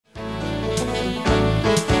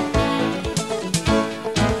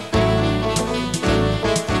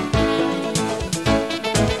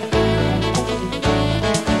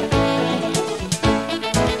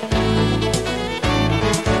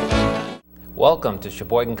Welcome to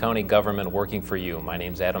Sheboygan County Government Working for You. My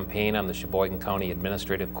name is Adam Payne. I'm the Sheboygan County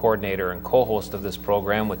Administrative Coordinator and co-host of this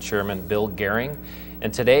program with Chairman Bill Gehring.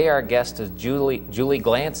 And today our guest is Julie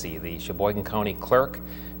Glancey, the Sheboygan County Clerk.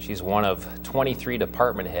 She's one of 23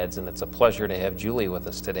 department heads, and it's a pleasure to have Julie with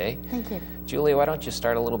us today. Thank you. Julie, why don't you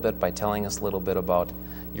start a little bit by telling us a little bit about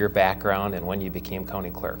your background and when you became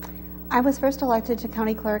County Clerk? I was first elected to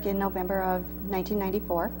County Clerk in November of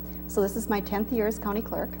 1994, so this is my 10th year as County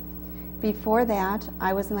Clerk. Before that,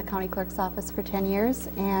 I was in the County Clerk's office for 10 years,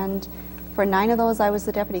 and for 9 of those I was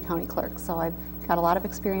the Deputy County Clerk, so I've got a lot of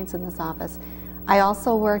experience in this office. I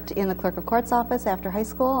also worked in the Clerk of Court's office after high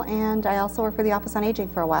school, and I also worked for the Office on Aging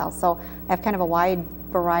for a while, so I have kind of a wide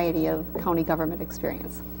variety of county government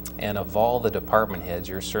experience. And of all the department heads,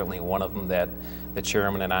 you're certainly one of them that the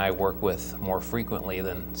chairman and I work with more frequently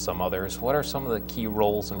than some others. What are some of the key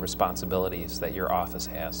roles and responsibilities that your office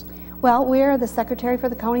has? Well, we're the secretary for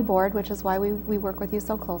the county board, which is why we work with you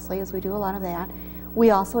so closely, as we do a lot of that. We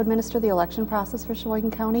also administer the election process for Sheboygan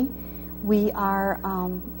County. We are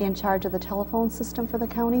in charge of the telephone system for the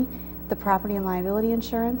county, the property and liability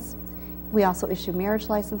insurance. We also issue marriage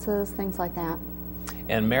licenses, things like that.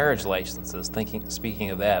 And marriage licenses, speaking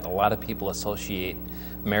of that, a lot of people associate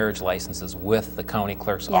marriage licenses with the county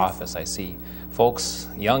clerk's office. I see folks,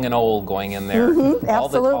 young and old, going in there all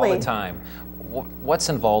the time. What's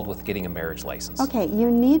involved with getting a marriage license? Okay, you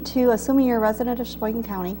need to, assuming you're a resident of Sheboygan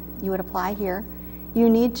County, you would apply here. You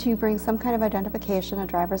need to bring some kind of identification, a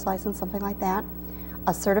driver's license, something like that,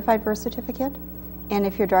 a certified birth certificate, and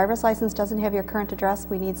if your driver's license doesn't have your current address,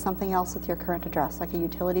 we need something else with your current address, like a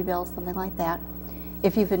utility bill, something like that.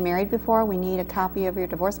 If you've been married before, we need a copy of your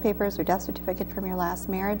divorce papers or death certificate from your last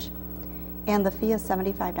marriage, and the fee is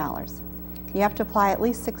 $75. You have to apply at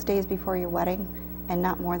least 6 days before your wedding, and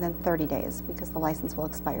not more than 30 days, because the license will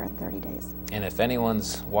expire in 30 days. And if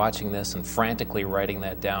anyone's watching this and frantically writing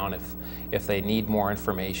that down, if they need more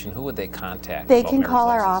information, who would they contact? They can call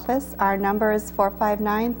our office. Our number is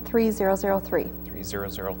 459-3003.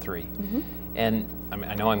 3003. And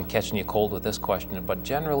I know I'm catching you cold with this question, but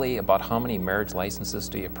generally, about how many marriage licenses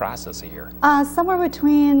do you process a year? Somewhere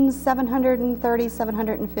between 730,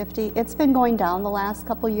 750. It's been going down the last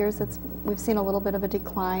couple years. We've seen a little bit of a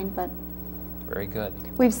decline, but very good.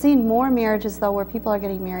 We've seen more marriages, though, where people are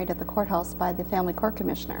getting married at the courthouse by the family court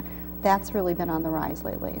commissioner. That's really been on the rise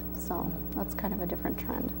lately, so that's kind of a different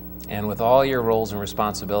trend. And with all your roles and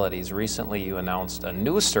responsibilities, recently you announced a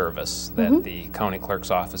new service that the county clerk's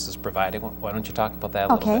office is providing. Why don't you talk about that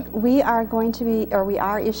a little bit? Okay, we are going to be, or we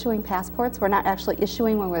are issuing passports. We're not actually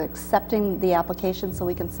issuing when we're accepting the application so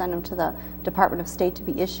we can send them to the Department of State to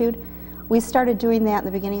be issued. We started doing that in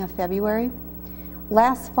the beginning of February.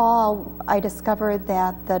 Last fall, I discovered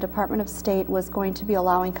that the Department of State was going to be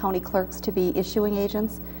allowing county clerks to be issuing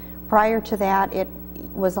agents. Prior to that, it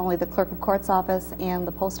was only the Clerk of Court's office and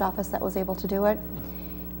the post office that was able to do it.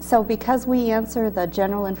 So because we answer the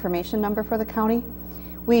general information number for the county,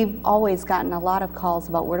 we've always gotten a lot of calls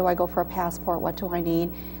about where do I go for a passport, what do I need.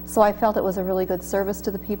 So I felt it was a really good service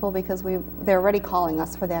to the people because they're already calling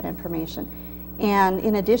us for that information. And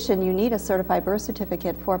in addition, you need a certified birth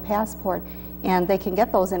certificate for a passport, and they can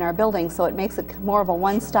get those in our building, so it makes it more of a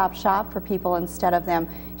one-stop shop for people instead of them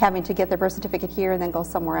having to get their birth certificate here and then go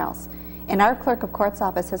somewhere else. And our Clerk of Court's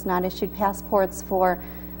office has not issued passports for,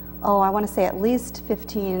 I want to say at least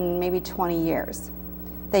 15, maybe 20 years.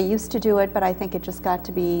 They used to do it, but I think it just got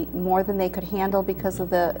to be more than they could handle because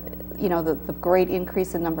of the great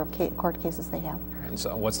increase in number of court cases they have. And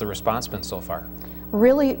so what's the response been so far?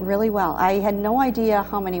 Really, really well. I had no idea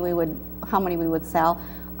how many we would sell.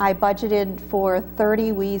 I budgeted for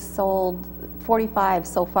 30. We sold 45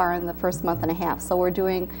 so far in the first month and a half. So we're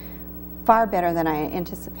doing far better than I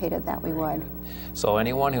anticipated that we would. So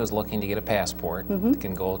anyone who's looking to get a passport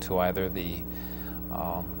can go to either the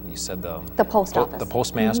you said the post office, the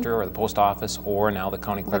postmaster, or the post office, or now the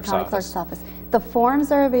county clerk's office. The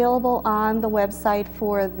forms are available on the website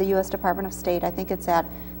for the U.S. Department of State. I think it's at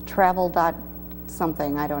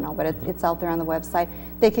travel.something, I don't know, but it's out there on the website.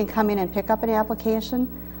 They can come in and pick up an application.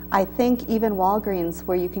 I think even Walgreens,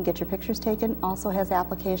 where you can get your pictures taken, also has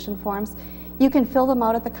application forms. You can fill them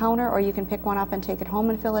out at the counter, or you can pick one up and take it home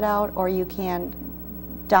and fill it out, or you can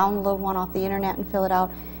download one off the internet and fill it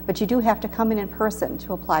out. But you do have to come in person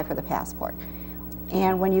to apply for the passport.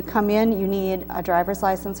 And when you come in, you need a driver's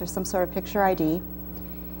license or some sort of picture ID.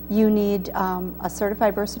 You need a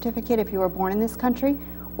certified birth certificate if you were born in this country,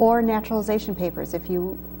 or naturalization papers if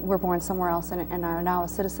you were born somewhere else and are now a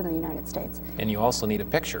citizen of the United States. And you also need a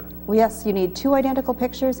picture. Well, yes, you need 2 identical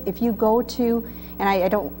pictures. If you go to, and I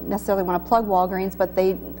don't necessarily want to plug Walgreens, but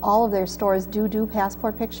all of their stores do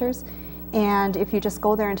passport pictures. And if you just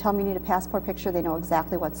go there and tell them you need a passport picture, they know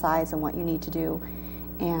exactly what size and what you need to do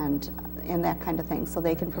and that kind of thing, so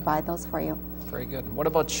they can provide those for you. Very good. What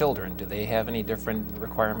about children? Do they have any different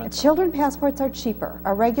requirements? Children passports are cheaper.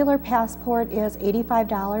 A regular passport is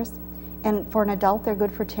 $85, and for an adult they're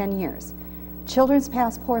good for 10 years. Children's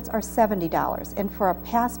passports are $70, and for a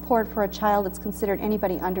passport for a child, it's considered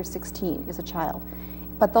anybody under 16 is a child.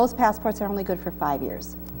 But those passports are only good for 5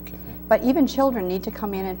 years. Okay. But even children need to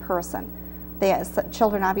come in person.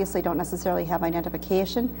 Children obviously don't necessarily have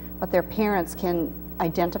identification, but their parents can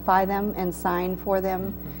identify them and sign for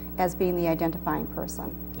them as being the identifying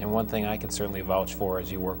person. And one thing I can certainly vouch for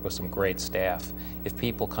is you work with some great staff. If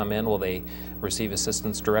people come in, will they receive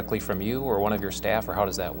assistance directly from you or one of your staff, or how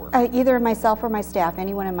does that work? Either myself or my staff,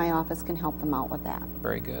 anyone in my office can help them out with that.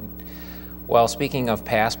 Very good. Well, speaking of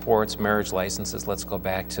passports, marriage licenses, let's go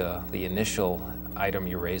back to the initial item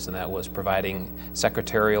you raised, and that was providing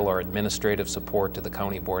secretarial or administrative support to the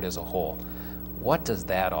county board as a whole. What does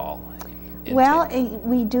that all entail? Well,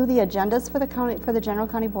 we do the agendas for the general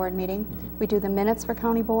county board meeting. We do the minutes for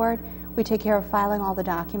county board. We take care of filing all the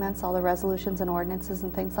documents, all the resolutions and ordinances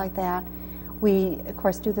and things like that. We, of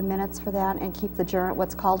course, do the minutes for that and keep the journal,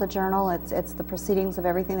 what's called a journal. It's the proceedings of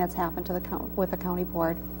everything that's happened to with the county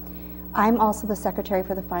board. I'm also the secretary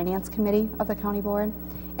for the finance committee of the county board,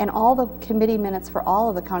 and all the committee minutes for all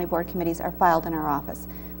of the county board committees are filed in our office.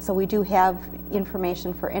 So we do have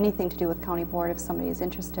information for anything to do with county board if somebody is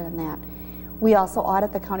interested in that. We also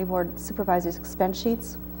audit the county board supervisors' expense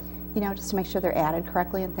sheets, just to make sure they're added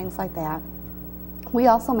correctly and things like that. We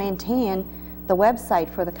also maintain the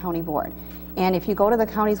website for the county board. And if you go to the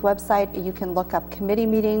county's website, you can look up committee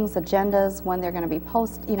meetings, agendas, when they're going to be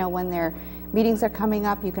when their meetings are coming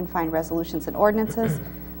up. You can find resolutions and ordinances.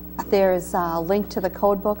 There's a link to the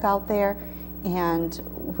code book out there, and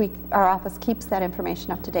our office keeps that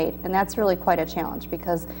information up to date. And that's really quite a challenge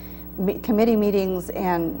because committee meetings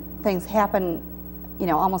and things happen,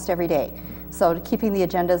 almost every day. So keeping the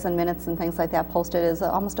agendas and minutes and things like that posted is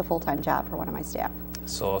almost a full-time job for one of my staff.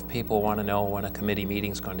 So if people want to know when a committee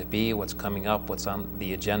meeting is going to be, what's coming up, what's on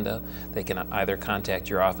the agenda, they can either contact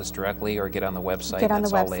your office directly or get on the website. Get on the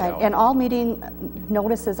website, and all meeting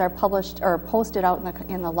notices are published or posted out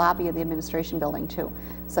in the lobby of the administration building too.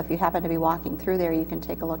 So if you happen to be walking through there, you can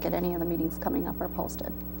take a look at any of the meetings coming up or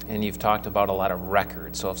posted. And you've talked about a lot of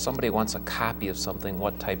records. So if somebody wants a copy of something,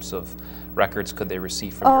 what types of records could they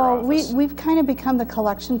receive from your office? We've kind of become the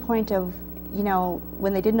collection point of,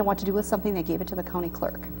 when they didn't know what to do with something, they gave it to the county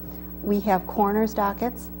clerk. We have coroner's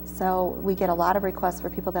dockets, so we get a lot of requests for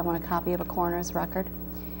people that want a copy of a coroner's record.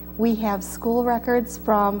 We have school records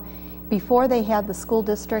from before they had the school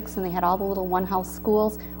districts and they had all the little one-house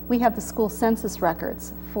schools. We have the school census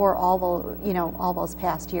records for all those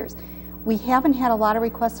past years. We haven't had a lot of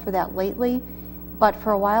requests for that lately, but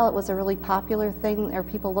for a while it was a really popular thing or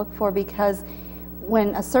people looked for, because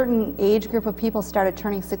when a certain age group of people started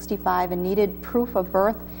turning 65 and needed proof of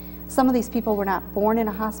birth, some of these people were not born in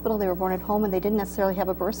a hospital, they were born at home, and they didn't necessarily have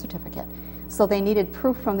a birth certificate. So they needed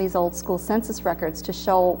proof from these old school census records to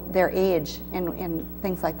show their age and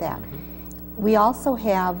things like that. We also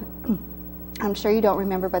have, I'm sure you don't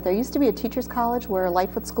remember, but there used to be a teacher's college where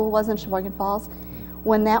Lightfoot School was in Sheboygan Falls.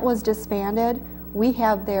 When that was disbanded, we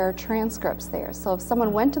have their transcripts there. So if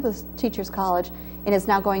someone went to the teacher's college and is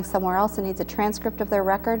now going somewhere else and needs a transcript of their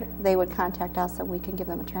record, they would contact us and we can give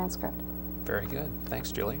them a transcript. Very good.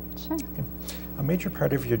 Thanks, Julie. Sure. Okay. A major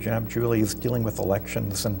part of your job, Julie, is dealing with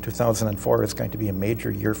elections, and 2004 is going to be a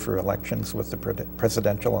major year for elections with the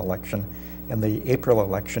presidential election and the April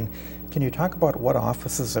election. Can you talk about what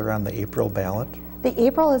offices are on the April ballot? The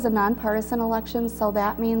April is a nonpartisan election, so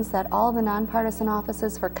that means that all the nonpartisan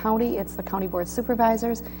offices for county, it's the county board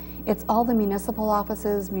supervisors, it's all the municipal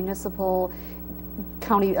offices, municipal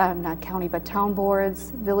county, not county, but town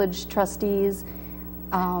boards, village trustees.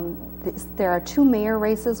 There are 2 mayor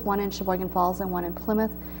races, one in Sheboygan Falls and one in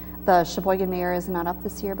Plymouth. The Sheboygan mayor is not up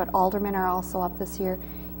this year, but aldermen are also up this year.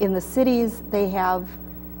 In the cities, they have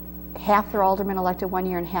half their aldermen elected one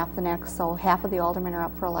year and half the next, so half of the aldermen are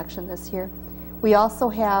up for election this year. We also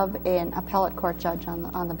have an appellate court judge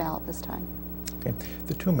on the ballot this time. Okay.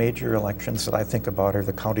 The 2 major elections that I think about are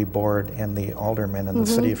the county board and the aldermen in the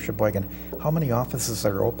city of Sheboygan. How many offices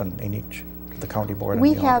are open in each, the county board and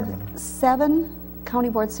the aldermen? We have 7 county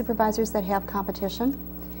board supervisors that have competition,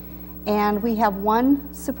 and we have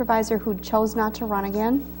 1 supervisor who chose not to run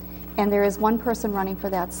again, and there is 1 person running for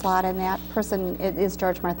that slot, and that person is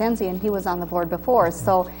George Marthenzi, and he was on the board before.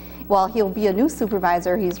 So while he'll be a new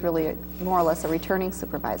supervisor, he's really more or less a returning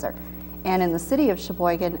supervisor. And in the city of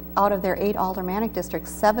Sheboygan, out of their 8 aldermanic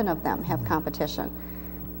districts, 7 of them have competition.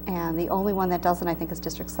 And the only one that doesn't, I think, is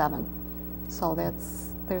District 7. So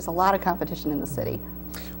there's a lot of competition in the city.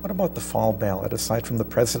 What about the fall ballot? Aside from the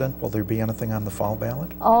president, will there be anything on the fall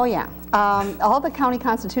ballot? Oh, yeah. All the county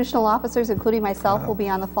constitutional officers, including myself, will be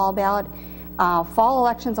on the fall ballot. Fall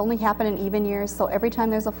elections only happen in even years, so every time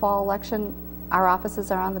there's a fall election, our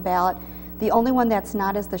offices are on the ballot. The only one that's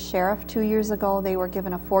not is the sheriff. 2 years ago, they were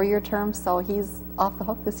given a 4-year term, so he's off the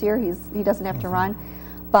hook this year. He doesn't have to run.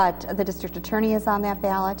 But the district attorney is on that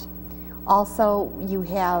ballot. Also, you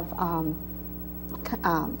have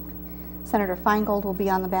Senator Feingold will be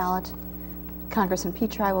on the ballot. Congressman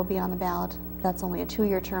Petri will be on the ballot. That's only a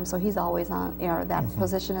 2-year term, so he's always on, that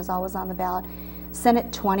position is always on the ballot.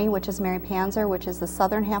 Senate 20, which is Mary Panzer, which is the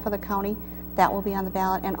southern half of the county, that will be on the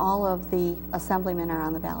ballot, and all of the assemblymen are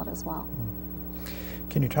on the ballot as well.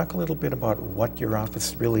 Can you talk a little bit about what your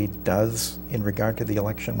office really does in regard to the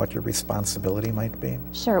election, what your responsibility might be?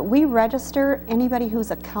 Sure. We register anybody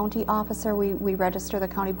who's a county officer. We register the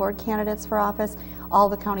county board candidates for office, all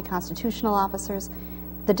the county constitutional officers.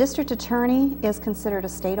 The district attorney is considered a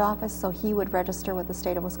state office, so he would register with the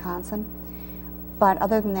state of Wisconsin. But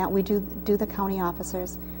other than that, we do the county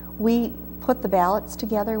officers. We put the ballots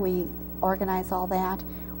together. We organize all that.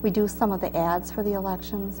 We do some of the ads for the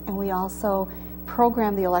elections, and we also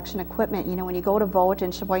program the election equipment. You know, when you go to vote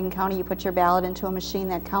in Sheboygan County, you put your ballot into a machine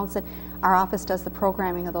that counts it. Our office does the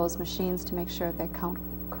programming of those machines to make sure they count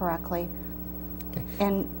correctly. Okay.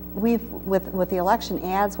 And with the election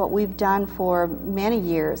ads, what we've done for many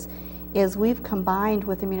years is we've combined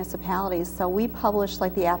with the municipalities. So we publish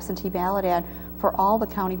like the absentee ballot ad for all the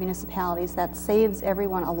county municipalities. That saves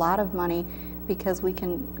everyone a lot of money because we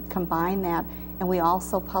can combine that, and we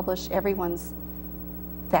also publish everyone's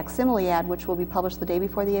facsimile ad, which will be published the day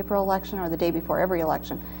before the April election or the day before every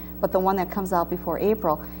election, but the one that comes out before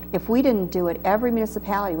April. If we didn't do it, every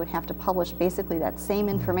municipality would have to publish basically that same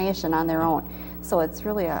information on their own. So it's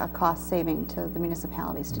really a cost saving to the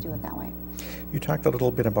municipalities to do it that way. You talked a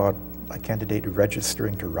little bit about a candidate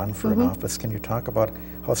registering to run for an office. Can you talk about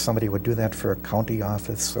how somebody would do that for a county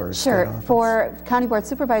office or a state office? For county board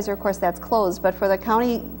supervisor, of course, that's closed, but for the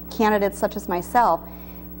county candidates such as myself,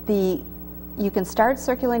 you can start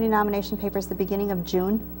circulating nomination papers the beginning of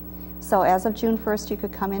June. So as of June 1st, you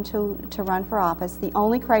could come in to run for office. The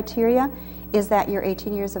only criteria is that you're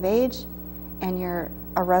 18 years of age and you're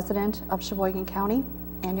a resident of Sheboygan County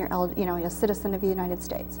and you're a citizen of the United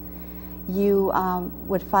States. You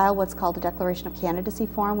would file what's called a declaration of candidacy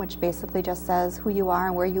form, which basically just says who you are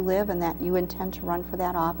and where you live and that you intend to run for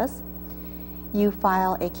that office. You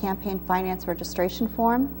file a campaign finance registration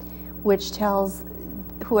form, which tells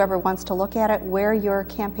whoever wants to look at it where your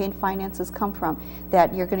campaign finances come from,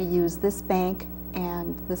 that you're going to use this bank,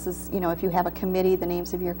 and this is, if you have a committee, the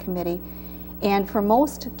names of your committee. And for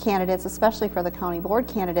most candidates, especially for the county board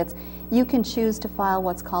candidates, you can choose to file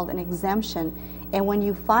what's called an exemption. And when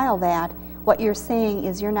you file that, what you're saying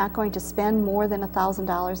is you're not going to spend more than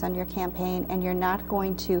 $1,000 on your campaign, and you're not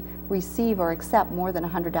going to receive or accept more than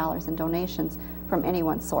 $100 in donations from any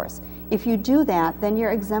one source. If you do that, then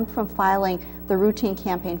you're exempt from filing the routine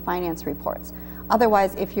campaign finance reports.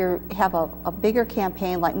 Otherwise, if you have a bigger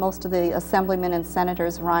campaign like most of the assemblymen and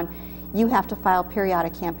senators run, you have to file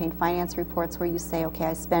periodic campaign finance reports where you say, okay,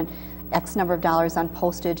 I spent X number of dollars on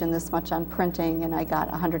postage and this much on printing, and I got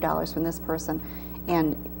 $100 from this person.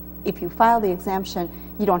 And if you file the exemption,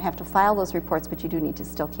 you don't have to file those reports, but you do need to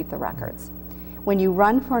still keep the records. When you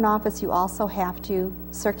run for an office, you also have to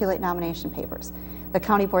circulate nomination papers. The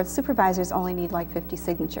county board supervisors only need like 50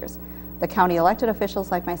 signatures. The county elected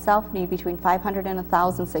officials like myself need between 500 and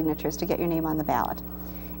 1,000 signatures to get your name on the ballot.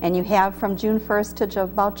 And you have from June 1st to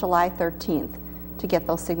about July 13th to get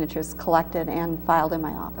those signatures collected and filed in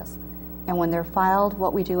my office. And when they're filed,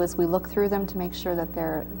 what we do is we look through them to make sure that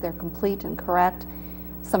they're complete and correct.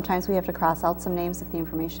 Sometimes we have to cross out some names if the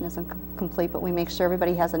information isn't complete, but we make sure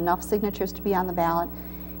everybody has enough signatures to be on the ballot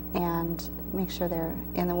and make sure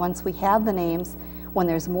and then once we have the names, when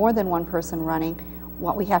there's more than one person running,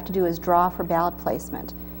 what we have to do is draw for ballot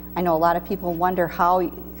placement. I know a lot of people wonder how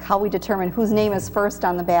we determine whose name is first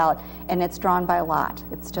on the ballot, and it's drawn by lot.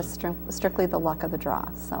 It's just strictly the luck of the draw.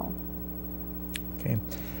 So. Okay.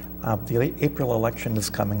 The April election is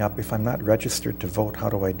coming up. If I'm not registered to vote, how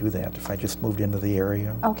do I do that if I just moved into the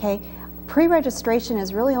area? Okay. Pre-registration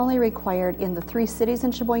is really only required in the 3 cities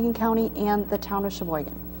in Sheboygan County and the town of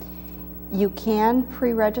Sheboygan. You can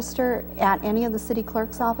pre-register at any of the city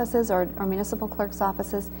clerk's offices or municipal clerk's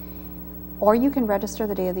offices, or you can register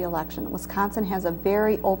the day of the election. Wisconsin has a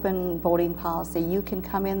very open voting policy. You can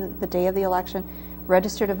come in the day of the election,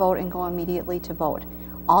 register to vote, and go immediately to vote.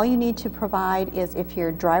 all you need to provide is if your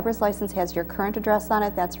driver's license has your current address on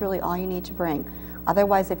it, that's really all you need to bring.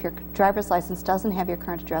 Otherwise, if your driver's license doesn't have your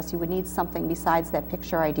current address, you would need something besides that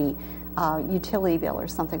picture ID, utility bill or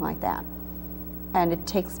something like that. And it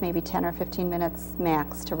takes maybe 10 or 15 minutes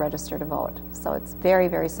max to register to vote. So it's very,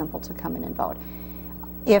 very simple to come in and vote.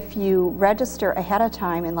 If you register ahead of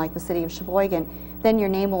time in like the city of Sheboygan, then your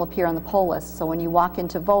name will appear on the poll list. So when you walk in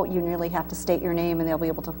to vote, you merely have to state your name and they'll be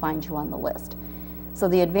able to find you on the list. So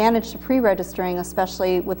the advantage to pre-registering,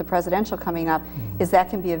 especially with the presidential coming up, is that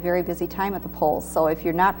can be a very busy time at the polls. So if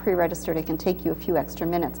you're not pre-registered, it can take you a few extra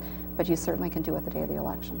minutes, but you certainly can do it the day of the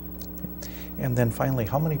election. And then finally,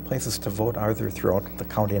 how many places to vote are there throughout the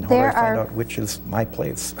county, and how do I find out which is my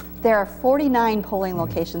place? There are 49 polling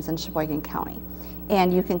locations in Sheboygan County,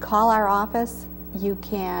 and you can call our office. You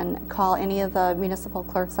can call any of the municipal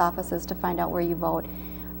clerk's offices to find out where you vote.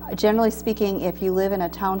 Generally speaking, if you live in a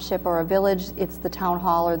township or a village, it's the town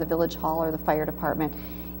hall or the village hall or the fire department.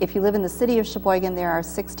 If you live in the city of Sheboygan, there are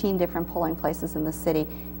 16 different polling places in the city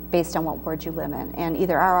based on what ward you live in. And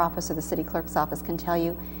either our office or the city clerk's office can tell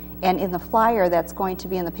you. And in the flyer that's going to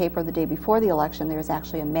be in the paper the day before the election, there's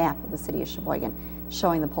actually a map of the city of Sheboygan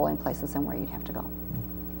showing the polling places and where you'd have to go.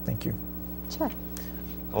 Thank you. Sure.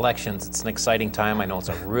 Elections, it's an exciting time. I know it's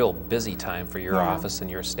a real busy time for your office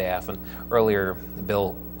and your staff. And earlier,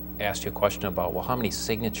 Bill asked you a question about, well, how many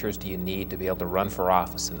signatures do you need to be able to run for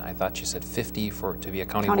office? And I thought you said 50 to be a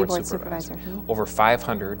county board supervisor. Over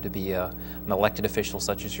 500 to be an elected official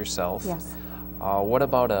such as yourself. Yes. What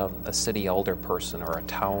about a city alder person or a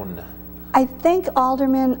town? I think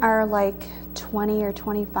aldermen are like 20 or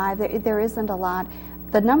 25. There isn't a lot.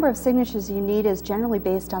 The number of signatures you need is generally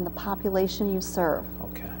based on the population you serve.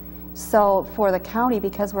 Okay. So for the county,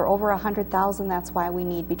 because we're over 100,000, that's why we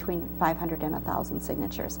need between 500 and 1,000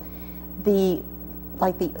 signatures. The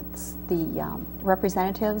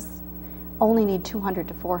representatives only need 200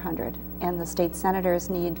 to 400, and the state senators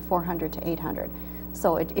need 400 to 800.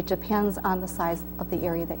 So it depends on the size of the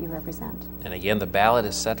area that you represent. And again, the ballot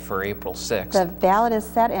is set for April 6th. The ballot is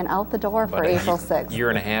set and out the door for April 6th. A year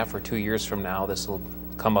and a half or 2 years from now, this will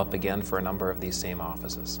come up again for a number of these same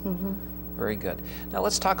offices. Mm-hmm. Very good. Now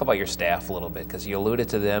let's talk about your staff a little bit, because you alluded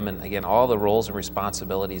to them, and again, all the roles and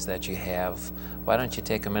responsibilities that you have. Why don't you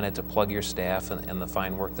take a minute to plug your staff and the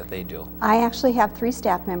fine work that they do? I actually have 3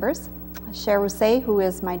 staff members. Scgwfy, who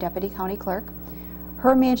is my deputy county clerk.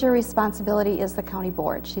 Her major responsibility is the county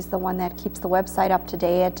board. She's the one that keeps the website up to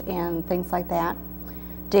date and things like that.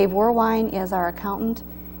 Dave Werwine is our accountant,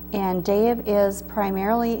 and Dave is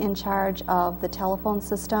primarily in charge of the telephone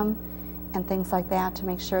system and things like that to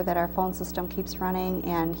make sure that our phone system keeps running.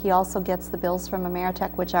 And he also gets the bills from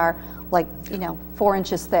Ameritech, which are like, 4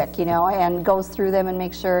 inches thick, and goes through them and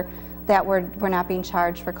makes sure that we're not being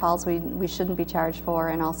charged for calls we shouldn't be charged for,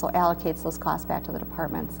 and also allocates those costs back to the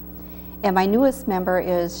departments. And my newest member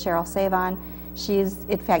is Cheryl Savon.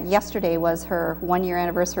 In fact, yesterday was her 1-year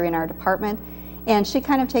anniversary in our department, and she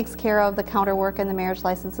kind of takes care of the counter work and the marriage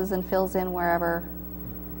licenses and fills in wherever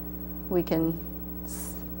we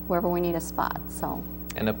need a spot. So.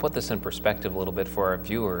 And to put this in perspective a little bit for our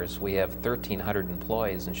viewers, we have 1,300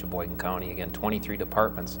 employees in Sheboygan County, again, 23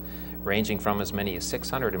 departments, ranging from as many as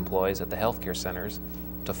 600 employees at the healthcare centers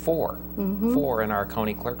to 4 in our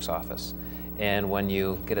county clerk's office. And when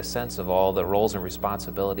you get a sense of all the roles and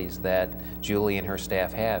responsibilities that Julie and her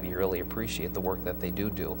staff have, you really appreciate the work that they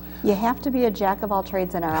do. You have to be a jack of all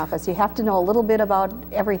trades in our office. You have to know a little bit about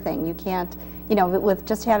everything. You can't, with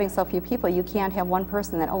just having so few people, you can't have one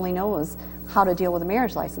person that only knows how to deal with a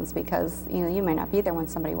marriage license, because you may not be there when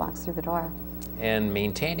somebody walks through the door. And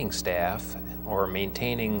maintaining staff or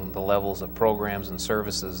maintaining the levels of programs and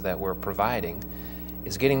services that we're providing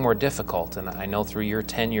is getting more difficult. And I know through your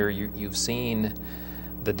tenure, you've seen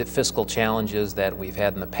the fiscal challenges that we've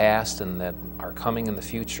had in the past and that are coming in the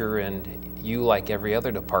future, and you, like every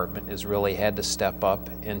other department, has really had to step up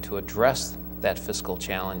and to address that fiscal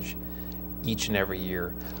challenge each and every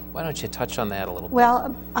year. Why don't you touch on that a little bit?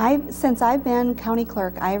 Well, since I've been county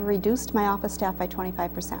clerk, I've reduced my office staff by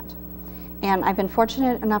 25%. And I've been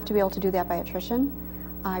fortunate enough to be able to do that by attrition.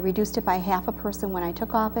 I reduced it by half a person when I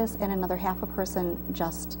took office, and another half a person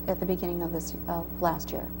just at the beginning of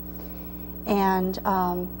last year. And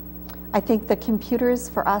I think the computers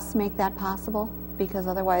for us make that possible, because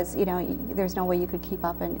otherwise, there's no way you could keep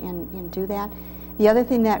up and do that. The other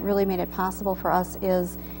thing that really made it possible for us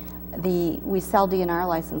is we sell DNR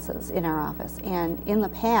licenses in our office. And in the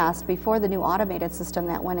past, before the new automated system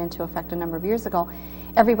that went into effect a number of years ago,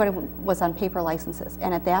 everybody was on paper licenses.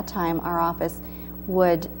 And at that time, our office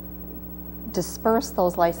would disperse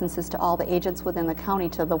those licenses to all the agents within the county,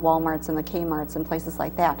 to the Walmarts and the Kmarts and places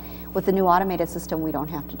like that. With the new automated system, we don't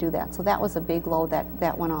have to do that. So that was a big load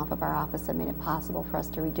that went off of our office that made it possible for us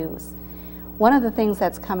to reduce. One of the things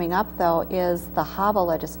that's coming up, though, is the HAVA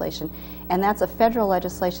legislation, and that's a federal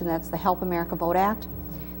legislation. That's the Help America Vote Act.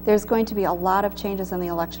 There's going to be a lot of changes in the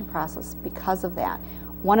election process because of that.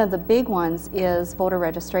 One of the big ones is voter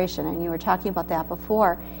registration, and you were talking about that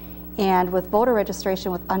before. And with voter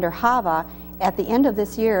registration under HAVA, at the end of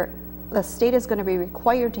this year, the state is going to be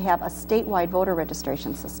required to have a statewide voter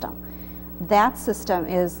registration system. That system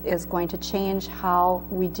is going to change how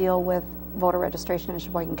we deal with voter registration in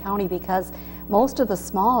Sheboygan County, because most of the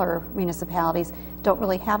smaller municipalities don't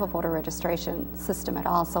really have a voter registration system at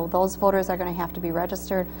all. So those voters are going to have to be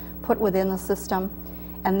registered, put within the system.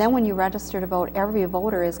 And then when you register to vote, every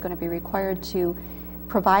voter is going to be required to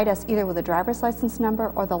provide us either with a driver's license number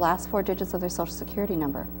or the last 4 digits of their social security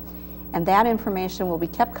number. And that information will be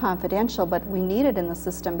kept confidential, but we need it in the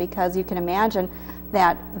system because you can imagine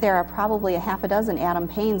that there are probably a half a dozen Adam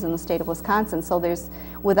Paynes in the state of Wisconsin. So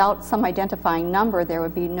without some identifying number, there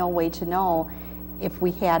would be no way to know if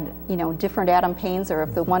we had, different Adam Paynes, or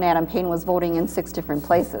if the one Adam Payne was voting in 6 different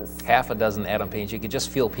places. Half a dozen Adam Paynes. You could just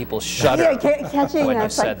feel people shudder when you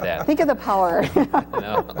said that. Think of the power.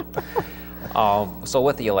 So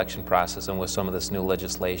with the election process and with some of this new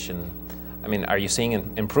legislation, I mean, are you seeing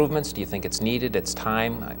improvements? Do you think it's needed? It's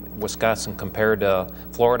time? Wisconsin compared to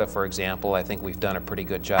Florida, for example, I think we've done a pretty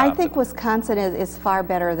good job. I think Wisconsin is far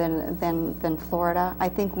better than Florida. I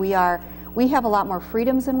think we have a lot more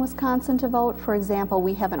freedoms in Wisconsin to vote. For example,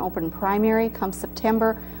 we have an open primary come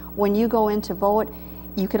September. When you go in to vote,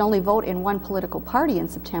 you can only vote in one political party in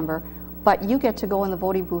September, but you get to go in the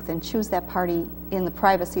voting booth and choose that party in the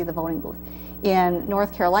privacy of the voting booth. In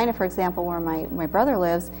North Carolina, for example, where my brother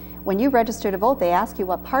lives, when you register to vote, they ask you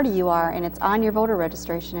what party you are, and it's on your voter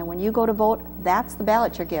registration. And when you go to vote, that's the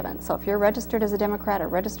ballot you're given. So if you're registered as a Democrat or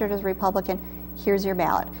registered as a Republican, here's your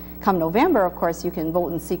ballot. Come November, of course, you can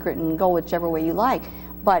vote in secret and go whichever way you like.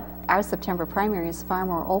 But our September primary is far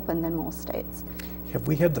more open than most states. Have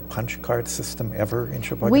we had the punch card system ever in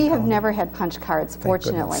Sheboygan We County? have never had punch cards,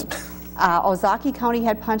 fortunately. Ozaukee County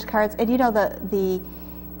had punch cards, and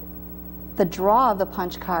the draw of the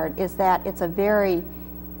punch card is that it's a very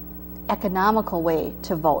economical way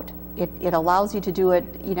to vote. It allows you to do it,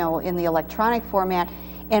 in the electronic format,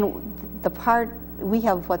 and we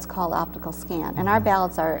have what's called optical scan, and our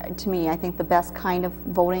ballots are, to me, I think the best kind of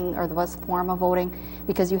voting, or the best form of voting,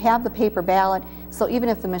 because you have the paper ballot, so even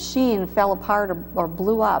if the machine fell apart or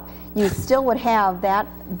blew up, you still would have that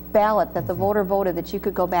ballot that the voter voted that you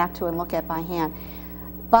could go back to and look at by hand.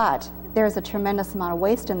 But there's a tremendous amount of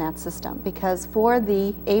waste in that system, because for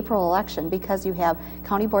the April election, because you have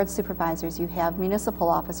county board supervisors, you have municipal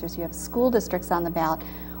officers, you have school districts on the ballot,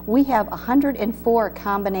 we have 104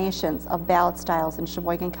 combinations of ballot styles in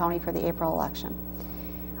Sheboygan County for the April election.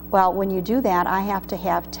 Well, when you do that, I have to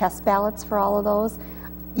have test ballots for all of those.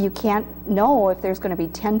 You can't know if there's going to be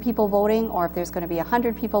 10 people voting or if there's going to be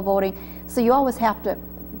 100 people voting, so you always have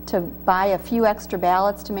to buy a few extra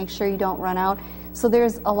ballots to make sure you don't run out. So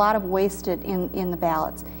there's a lot of wasted in the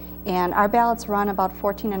ballots. And our ballots run about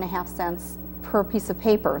 14.5 cents per piece of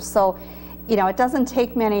paper. So, it doesn't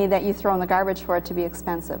take many that you throw in the garbage for it to be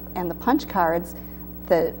expensive. And the punch cards,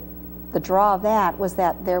 the draw of that was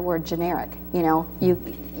that there were generic. You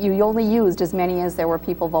only used as many as there were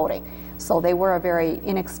people voting. So they were a very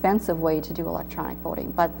inexpensive way to do electronic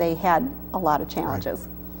voting, but they had a lot of challenges.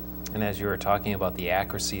 Right. And as you were talking about the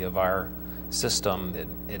accuracy of our system,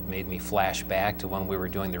 it made me flash back to when we were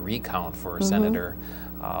doing the recount for Senator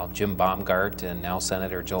Jim Baumgart and now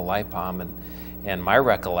Senator Joe Lightbaum, and my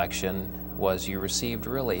recollection was you received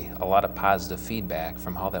really a lot of positive feedback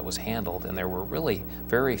from how that was handled, and there were really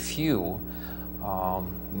very few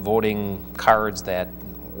voting cards that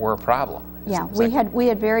were a problem. Yeah, we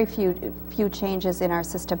had very few changes in our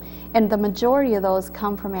system, and the majority of those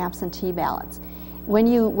come from absentee ballots. When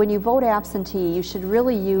you vote absentee, you should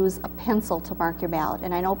really use a pencil to mark your ballot.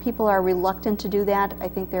 And I know people are reluctant to do that. I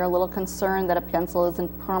think they're a little concerned that a pencil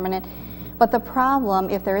isn't permanent. But the problem,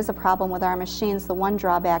 if there is a problem with our machines, the one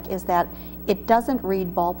drawback is that it doesn't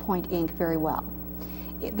read ballpoint ink very well.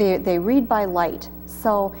 They read by light.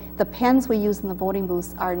 So the pens we use in the voting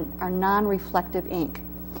booths are non-reflective ink.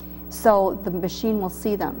 So the machine will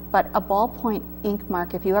see them. But a ballpoint ink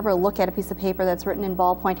mark, if you ever look at a piece of paper that's written in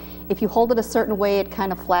ballpoint, if you hold it a certain way, it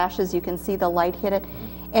kind of flashes, you can see the light hit it.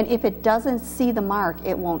 And if it doesn't see the mark,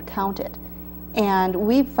 it won't count it. And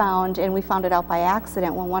we found it out by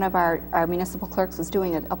accident when one of our municipal clerks was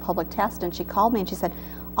doing a public test, and she called me and she said,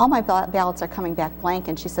 all my ballots are coming back blank,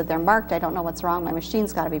 and she said, they're marked, I don't know what's wrong, my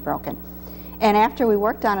machine's got to be broken. And after we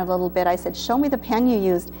worked on it a little bit, I said, show me the pen you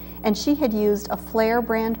used. And she had used a Flair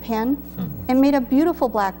brand pen and made a beautiful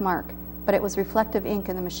black mark, but it was reflective ink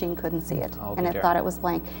and the machine couldn't see it, and it thought it was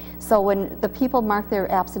blank. So when the people mark their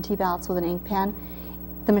absentee ballots with an ink pen,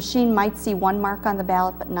 the machine might see one mark on the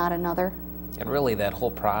ballot but not another. And really that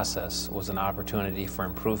whole process was an opportunity for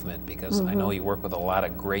improvement, because I know you work with a lot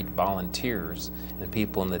of great volunteers and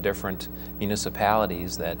people in the different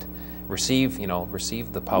municipalities that receive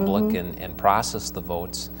the public and process the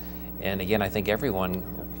votes. And again, I think it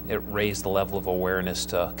raised the level of awareness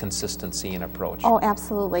to consistency and approach. Oh,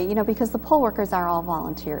 absolutely. Because the poll workers are all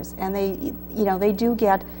volunteers, and they do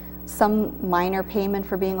get some minor payment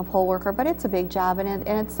for being a poll worker, but it's a big job, and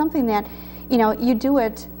it's something that, you do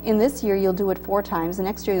it, in this year you'll do it 4 times, the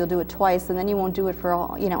next year you'll do it twice, and then you won't do it for,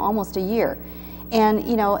 almost a year. And,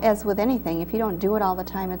 as with anything, if you don't do it all the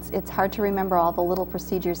time, it's hard to remember all the little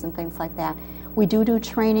procedures and things like that. We do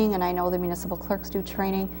training, and I know the municipal clerks do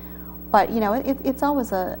training, but, it's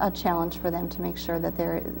always a challenge for them to make sure that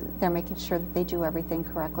they're making sure that they do everything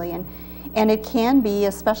correctly. And it can be,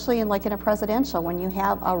 especially in a presidential, when you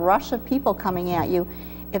have a rush of people coming at you,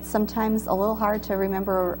 it's sometimes a little hard to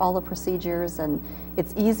remember all the procedures, and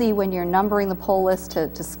it's easy when you're numbering the poll list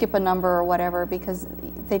to skip a number or whatever, because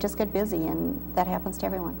they just get busy, and that happens to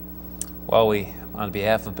everyone. Well, on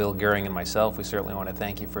behalf of Bill Gehring and myself, we certainly want to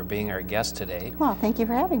thank you for being our guest today. Well, thank you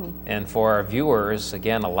for having me. And for our viewers,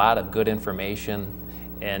 again, a lot of good information.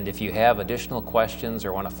 And if you have additional questions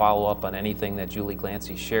or want to follow up on anything that Julie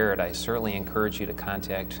Glancey shared, I certainly encourage you to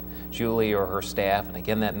contact Julie or her staff. And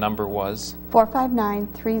again, that number was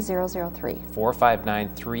 459-3003.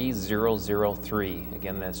 459-3003.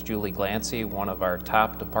 Again, that's Julie Glancey, one of our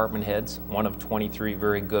top department heads, one of 23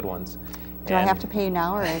 very good ones. Do I have to pay you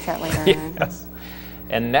now, or is that later? Yes.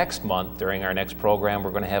 And next month, during our next program, we're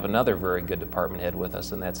going to have another very good department head with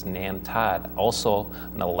us, and that's Nan Todd, also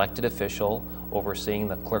an elected official overseeing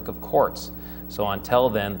the Clerk of Courts. So until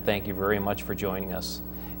then, thank you very much for joining us,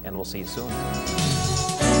 and we'll see you soon.